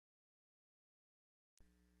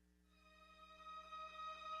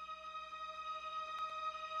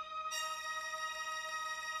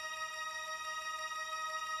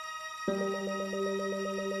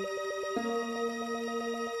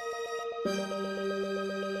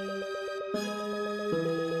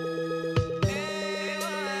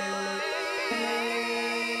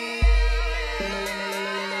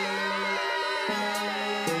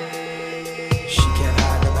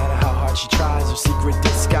She tries her secret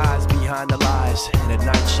disguise behind the lies, and at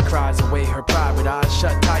night she cries away her pride with eyes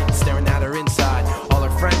shut tight and staring at her inside. All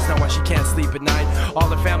her friends know why she can't sleep at night, all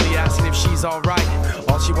her family asking if she's alright.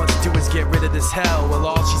 All she wants to do is get rid of this hell. Well,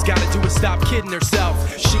 all she's gotta do is stop kidding herself.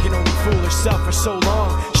 She can only fool herself for so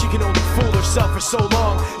long. She can only fool herself for so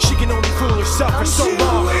long. She can only fool herself for so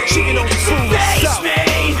long. She can only fool herself.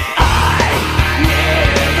 I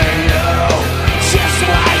never know just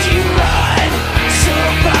why you run so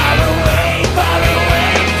far away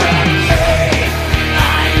from me.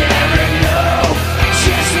 I never know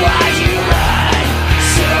just why you run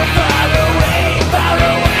so far away from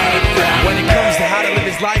me. When it comes to how to live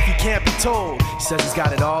his life, he can't be told. He says he's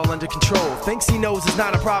got it all under control. Thinks he knows it's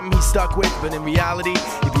not a problem he's stuck with, but in reality,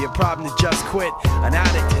 it'd be a problem to just quit. An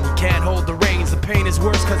addict and he can't hold the reins. The pain is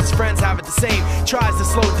worse cause his friends have it the same. Tries to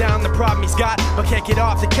slow down the problem he's got, but can't get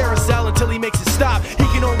off the carousel until he makes it stop. He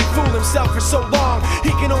can only fool himself for so long.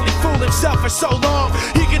 He can only fool himself for so long.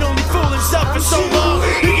 He can only fool himself for so long.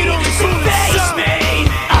 He can only fool himself.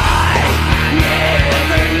 I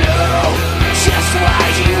never know just why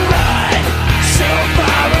you run so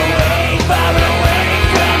far away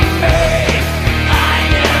from me. I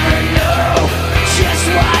never know just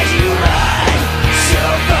why you run so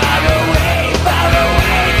far away from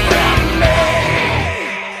me.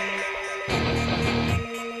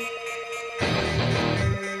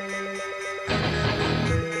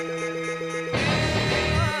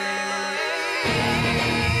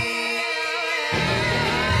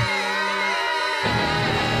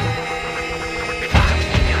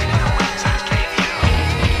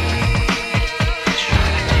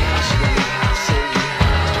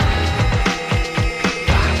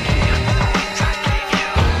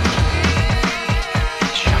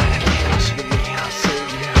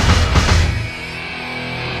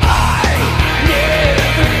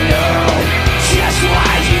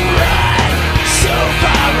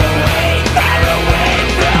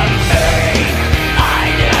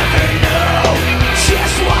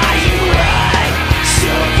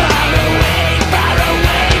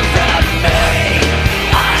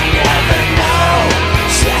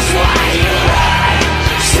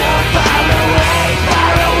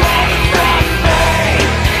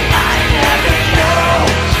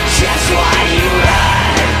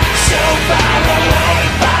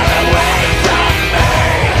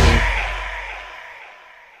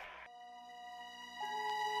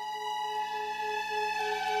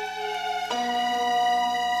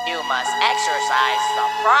 You must exercise the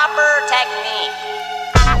proper technique.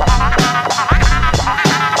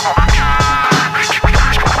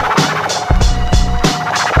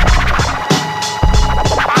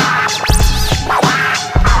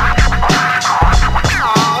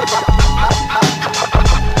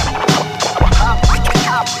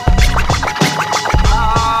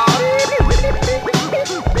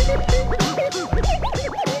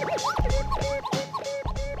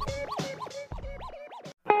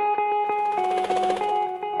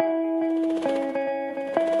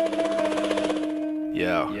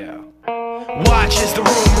 Watch as the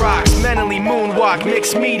room rocks, mentally moonwalk,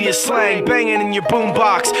 mixed media slang, banging in your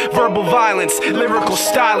boombox, verbal violence, lyrical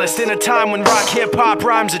stylist, in a time when rock hip-hop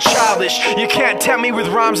rhymes are childish. You can't tempt me with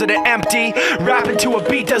rhymes that are empty. Rapping to a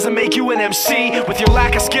beat doesn't make you an MC. With your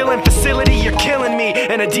lack of skill and facility, you're killing me,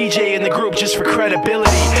 and a DJ in the group just for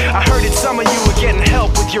credibility. I heard that some of you are getting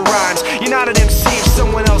help with your rhymes. You're not an MC if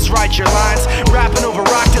someone else writes your lines. Rapping over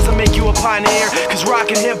rock doesn't make you a pioneer, cause rock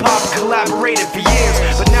and hip-hop have collaborated for years.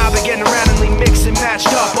 But now they're getting randomly mixed and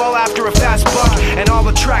matched up, all after a fast buck, and all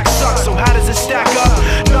the tracks suck. So how does it stack up?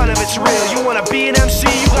 None of it's real. You wanna be an MC,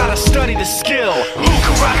 you gotta study the skill. Who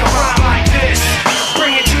can rock a rhyme like this?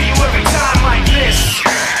 Bring it to you every time like this.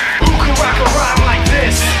 Who can rock a rhyme like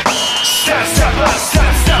this? Step up,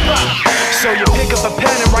 step up. So you pick up a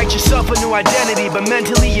pen and write yourself a new identity, but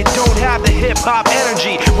mentally you don't have the hip-hop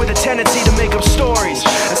energy, with a tendency to make up stories.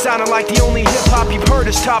 It sounded like the only hip-hop you've heard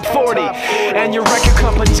is Top 40, and your record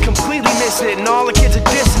company's completely missing it, and all the kids are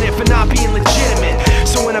dissing it for not being legitimate.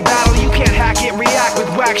 So in a battle you can't hack it, react with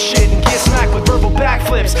whack shit, and get smacked with verbal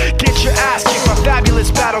backflips. Get your ass kicked by fabulous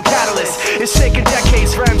battle catalyst. It's taken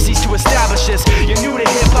decades for MCs to establish this. You're new to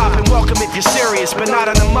hip-hop and welcome if you're serious, but not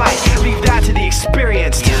on the mic. Leave that to the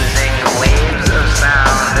experienced. Using waves of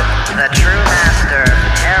sound, the true master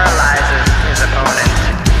paralyzes his opponent,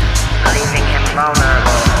 leaving him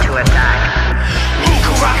vulnerable to attack. Who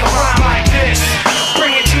can rock a rhyme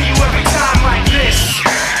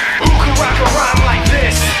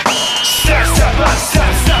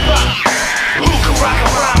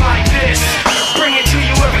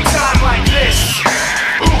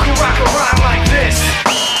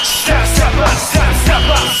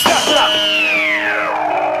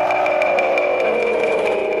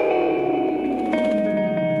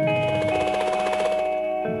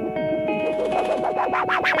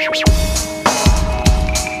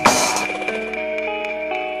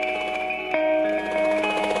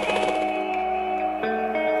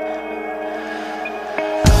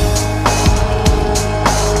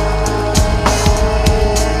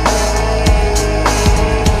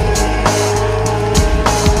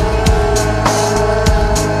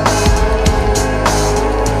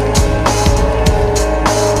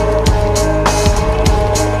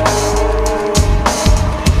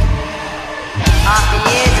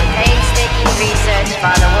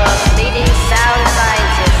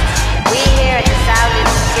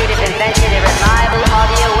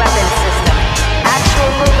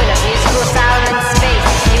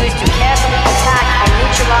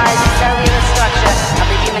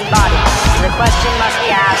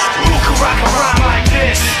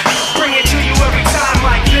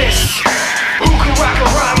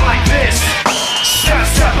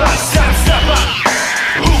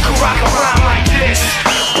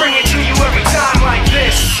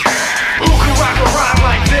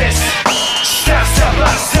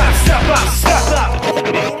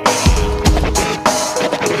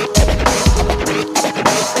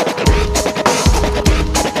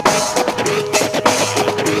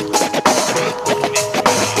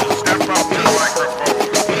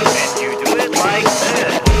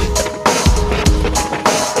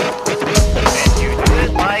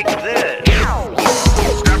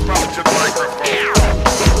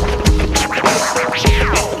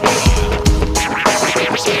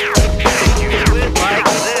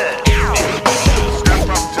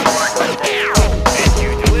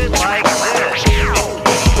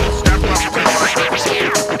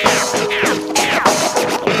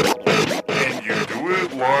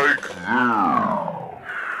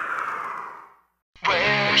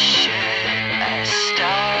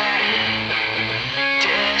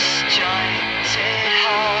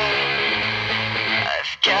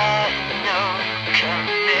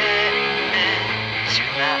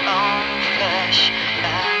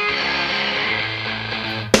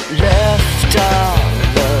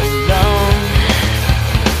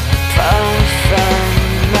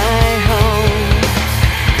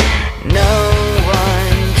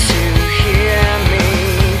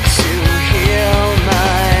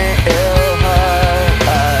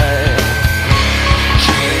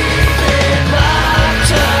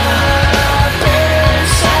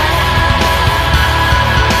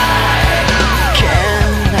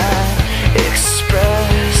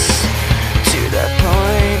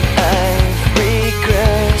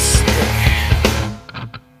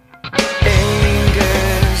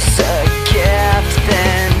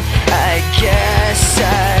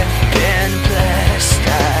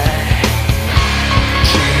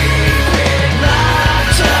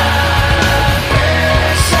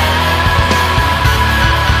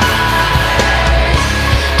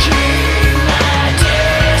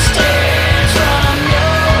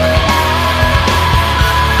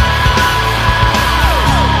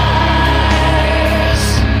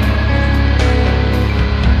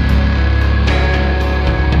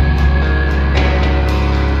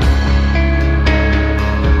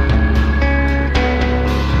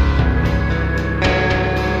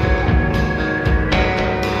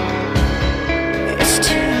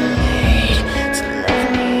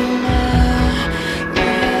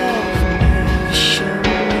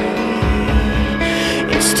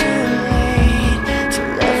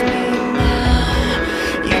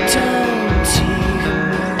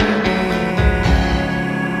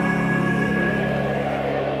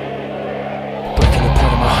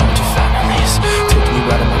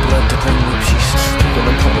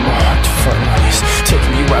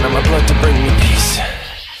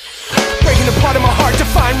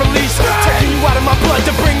my blood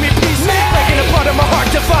to bring me peace. Breaking a part of my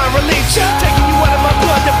heart to find relief. Taking you out of my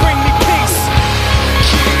blood to bring me peace.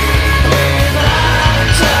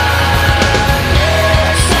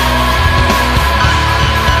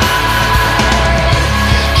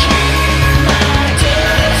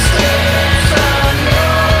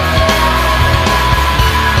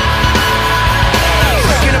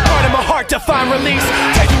 To find release,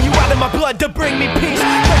 taking you out of my blood to bring me peace.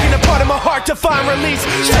 Breaking a part of my heart to find release.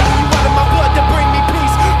 Taking you out of my blood to bring me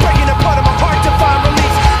peace. Breaking a part of my heart to find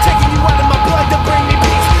release. Taking you out of my blood to bring me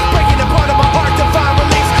peace. Breaking a part of my heart to find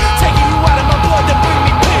release. Taking you out of my blood to bring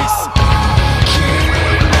me peace.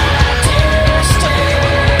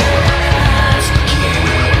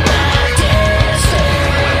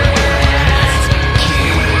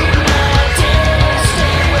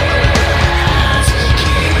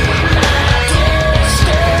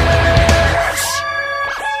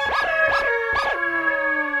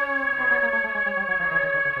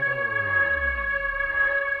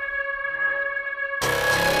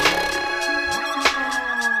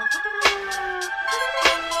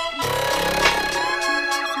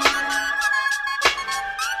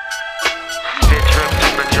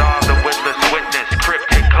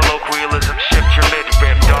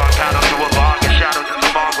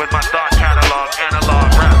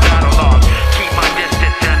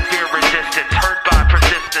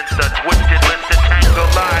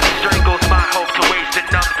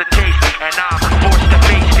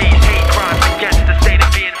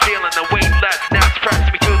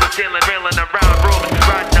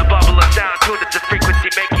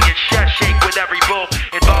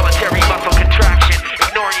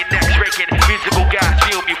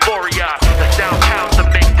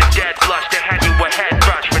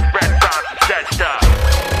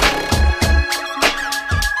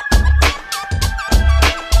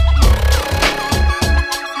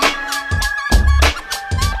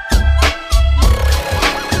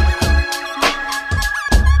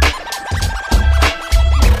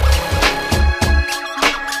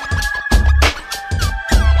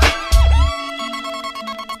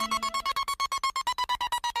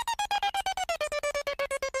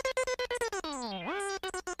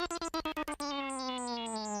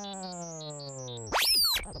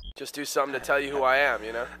 Just do something to tell you who I am,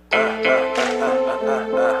 you know?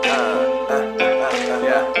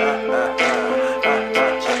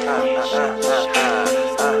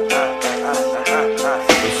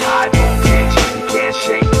 It's high voltage, you can't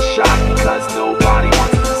shake the shock because nobody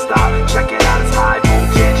wants it to stop. Check it out, it's high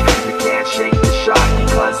voltage, you can't shake the shock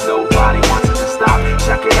because nobody wants it to stop.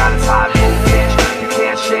 Check it out, it's high voltage, you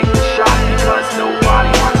can't shake the shock because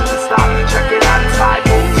nobody wants it to stop. Check it out, it's high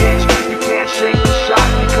voltage, you can't shake the shock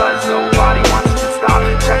because nobody wants it to stop.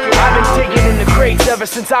 Check it out. I've been digging in the crates ever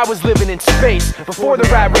since I was living in space. Before the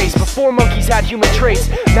rat race, before monkeys had human traits.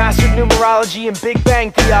 Mastered numerology and Big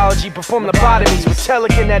Bang theology. Performed lobotomies with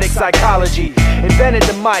telekinetic psychology. Invented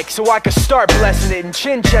the mic so I could start blessing it and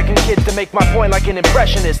chin checking kids to make my point like an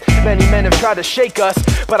impressionist. Many men have tried to shake us,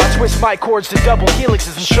 but I twist my chords to double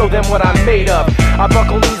helixes and show them what I'm made of. I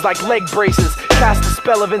buckle knees like leg braces, cast a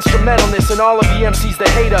spell of instrumentalness and all of the MCs that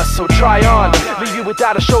hate us. So try on, leave you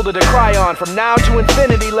without a shoulder to cry on. From now to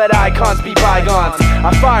infinity, let icons be bygones.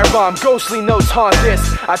 I firebomb, ghostly notes haunt this.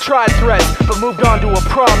 I tried threats, but moved on to a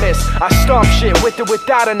promise. I stomp shit with or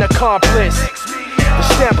without an accomplice. The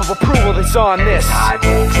stamp of approval that's on this. High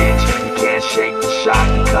voltage, you can't shake the shock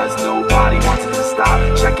because nobody wants it to stop.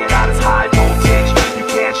 Check it out, it's high voltage, you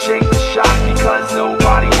can't shake the shock because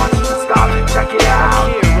nobody wants it to stop. Check it out.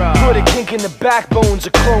 Put a kink in the backbones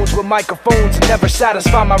of clones with microphones and never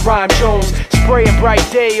satisfy my rhyme Jones. Spraying bright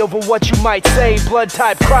day over what you might say. Blood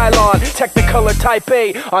type Krylon, Technicolor type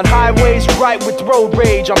A. On highways, right with road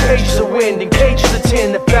rage. On pages of wind and cages of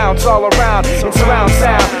tin that bounce all around in surround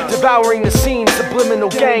sound. Devouring the scene, subliminal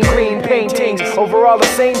gangrene paintings. Over all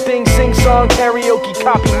the same things, sing song, karaoke,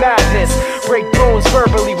 copy madness. Break bones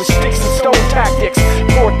verbally with sticks and stone tactics.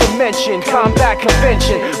 Fourth dimension, combat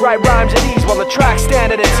convention. Write rhymes at ease while the tracks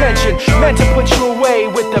stand at attention. Meant to put you away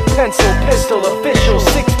with the pencil, pistol, official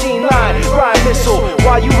 16-line rhyme missile.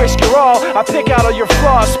 While you risk your all, I pick out all your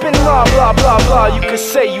flaws. Spin blah blah blah blah, you could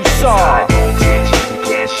say you saw. High voltage, you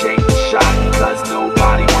can't shake the shock because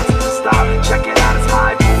nobody wants it to stop. Check it out, it's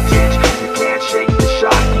high voltage, you can't shake the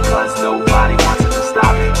shock because nobody wants it to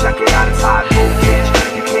stop. Check it out, it's high voltage,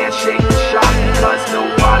 you can't shake the shock because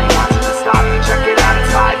nobody wants it to stop. Check it out,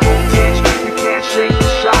 it's high voltage, you can't shake the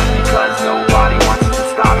shock because nobody wants it to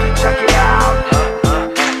stop. Check it out.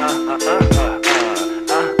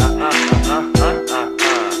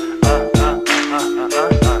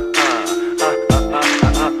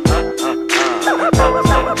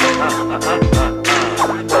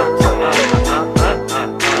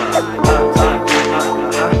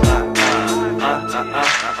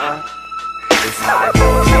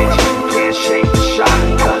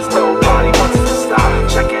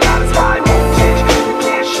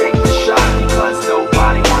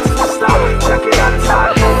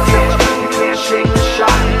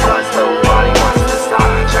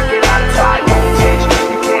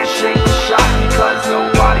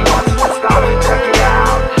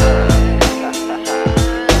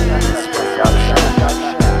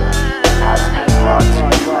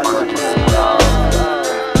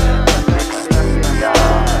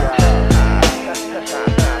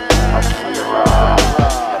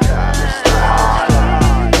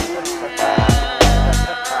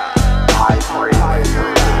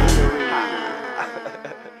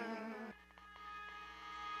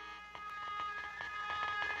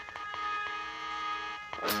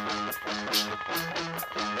 Part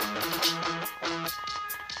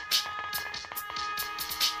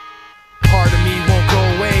of me won't go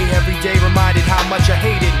away, every day reminded how much I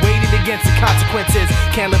hate it. Waited against the consequences,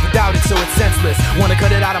 can't live without it so it's senseless. Wanna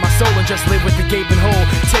cut it out of my soul and just live with the gaping hole.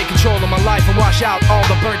 Take control of my life and wash out all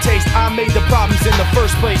the burnt taste. I made the problems in the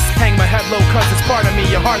first place. Hang my head low cause it's part of me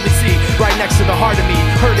you hardly see. Right next to the heart of me,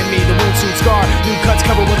 hurting me, the wound soon scar. New cuts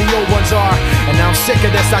cover where the old ones are. And now I'm sick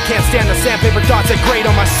of this, I can't stand the sandpaper thoughts that grate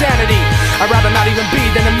on my sanity. I'd rather not even be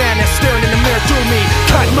than a man that's staring in the mirror through me.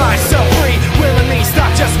 Cut myself free, willingly,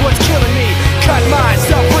 stop just what's killing me. Cut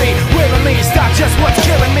myself free, willingly, stop just what's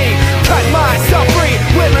killing me. Cut myself free,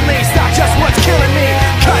 willingly, stop just what's killing me.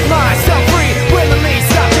 Cut myself free, willingly,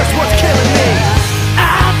 stop just what's killing me.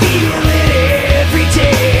 I feel it every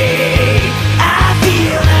day. I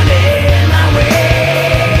feel I'm in my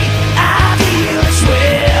way. I feel it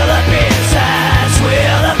swell up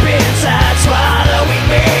inside, swallowing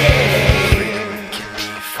me. Can be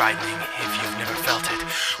frightening if you've never felt it.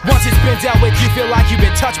 Once it's been dealt with, you feel like you've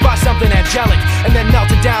been touched by something angelic, and then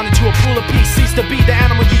melted down into a pool of peace. Cease to be the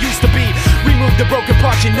animal you used to be. Remove the broken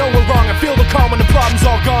parts you know were wrong, and feel the calm when the problem's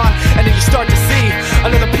all gone. And then you start to see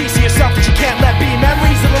another piece of yourself that you can't let be.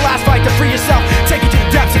 Memories of the last fight to free yourself, take you to the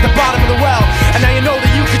depths at the bottom of the well. And now you know that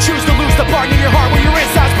you could choose to lose the part in your heart where your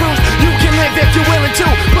inside's bruised. You can live if you're willing to,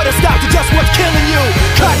 put a stop to just what's killing you.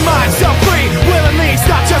 Cut myself free, willingly,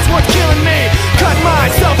 stop just what's killing me. Cut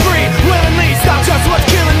myself free, willingly, stop just what's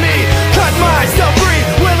killing me. Cut myself free,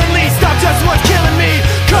 willingly, stop just what's killing me.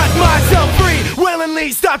 Cut myself free,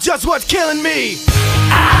 willingly, stop just what's killing me.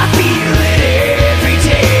 I feel it every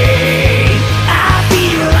day. I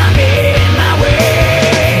feel I'm in my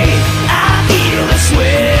way. I feel it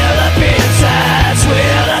swell up inside,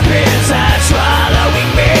 swallowing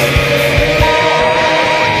me.